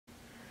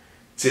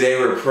Today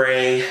we're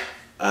praying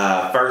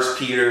 1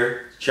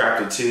 Peter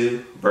chapter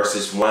 2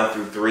 verses 1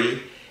 through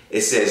 3.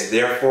 It says,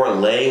 "Therefore,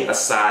 laying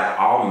aside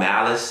all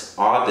malice,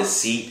 all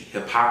deceit,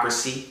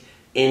 hypocrisy,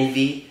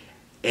 envy,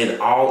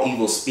 and all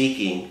evil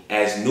speaking,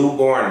 as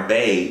newborn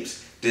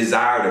babes,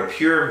 desire the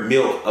pure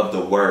milk of the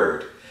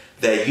word,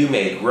 that you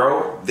may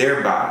grow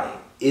thereby,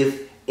 if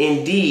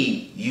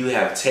indeed you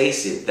have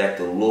tasted that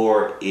the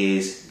Lord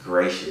is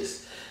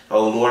gracious."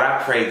 Oh Lord,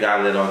 I pray,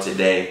 God, that on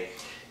today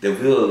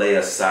that we will lay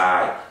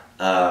aside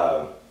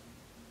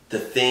the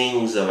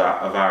things of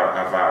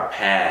our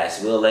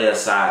past. We'll lay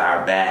aside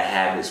our bad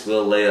habits.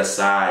 We'll lay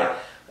aside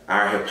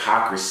our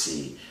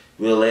hypocrisy.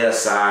 We'll lay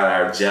aside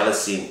our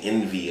jealousy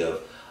and envy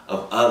of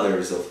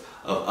others, of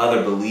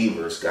other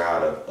believers,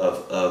 God,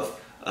 of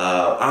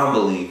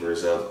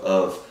unbelievers,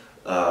 of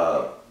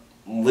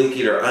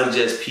wicked or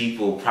unjust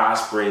people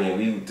prospering and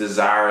we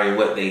desiring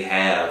what they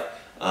have.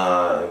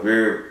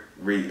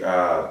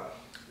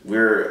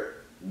 We're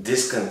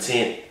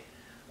discontent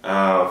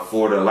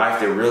for the life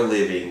that we're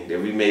living, that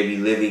we may be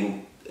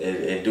living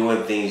and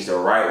doing things the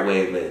right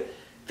way, but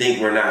think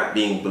we're not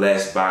being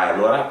blessed by it.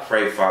 Lord, I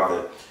pray,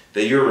 Father,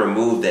 that you'll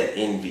remove that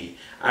envy.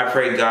 I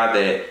pray, God,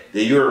 that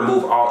you'll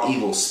remove all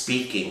evil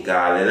speaking,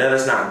 God, and let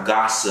us not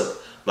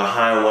gossip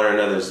behind one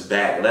another's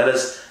back. Let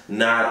us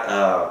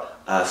not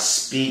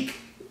speak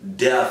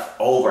death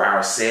over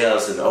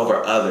ourselves and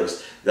over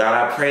others. God,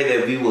 I pray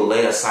that we will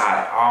lay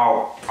aside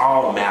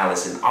all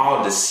malice and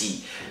all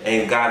deceit.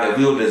 And God, that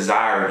we will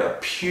desire the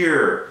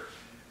pure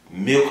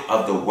milk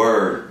of the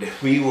word.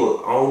 That we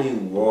will only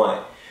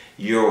want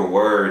your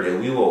word. And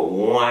we will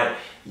want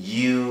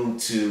you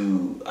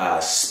to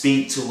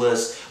speak to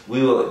us.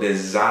 We will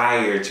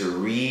desire to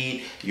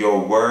read your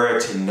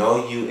word, to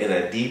know you in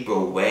a deeper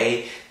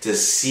way, to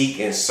seek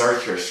and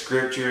search your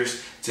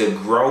scriptures, to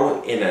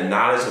grow in the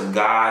knowledge of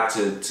God,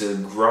 to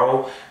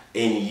grow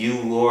in you,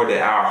 Lord,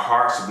 that our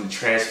hearts will be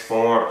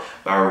transformed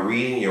by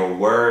reading your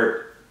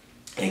word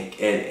and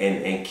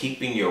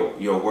keeping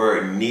your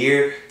word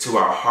near to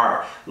our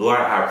heart. Lord,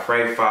 I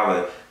pray,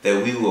 Father,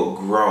 that we will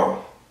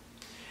grow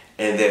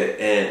and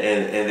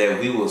that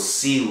we will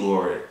see,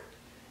 Lord,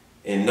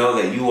 and know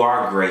that you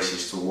are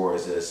gracious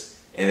towards us,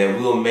 and that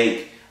we will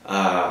make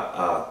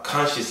a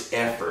conscious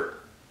effort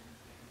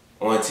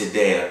on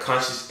today, a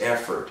conscious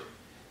effort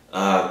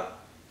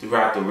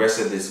throughout the rest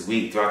of this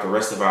week, throughout the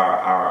rest of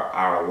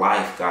our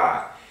life,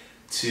 God,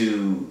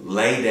 to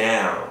lay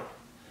down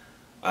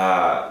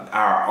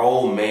our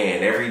old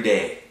man every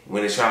day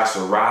when it tries to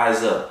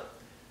rise up,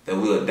 that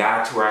we'll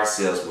die to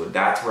ourselves, we'll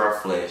die to our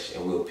flesh,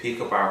 and we'll pick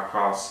up our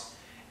cross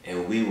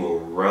and we will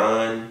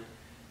run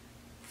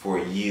for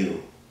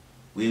you.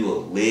 We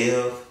will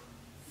live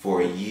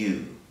for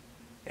you,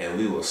 and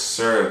we will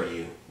serve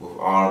you with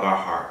all of our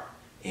heart.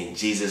 In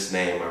Jesus'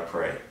 name I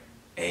pray.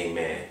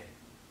 Amen.